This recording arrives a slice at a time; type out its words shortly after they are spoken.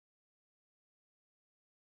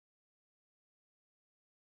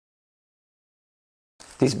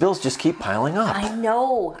These bills just keep piling up. I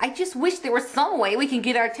know. I just wish there was some way we can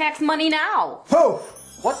get our tax money now. Who?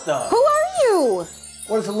 What the? Who are you?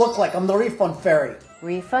 What does it look like? I'm the Refund Fairy.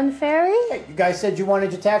 Refund Fairy? Hey, you guys said you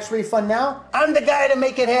wanted your tax refund now? I'm the guy to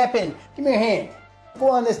make it happen. Give me your hand.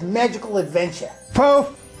 Go on this magical adventure.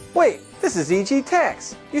 Poof! Wait, this is EG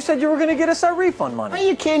Tax. You said you were going to get us our refund money. Are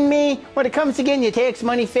you kidding me? When it comes to getting your tax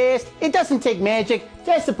money fast, it doesn't take magic.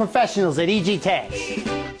 That's the professionals at EG Tax.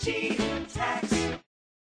 EG Tax.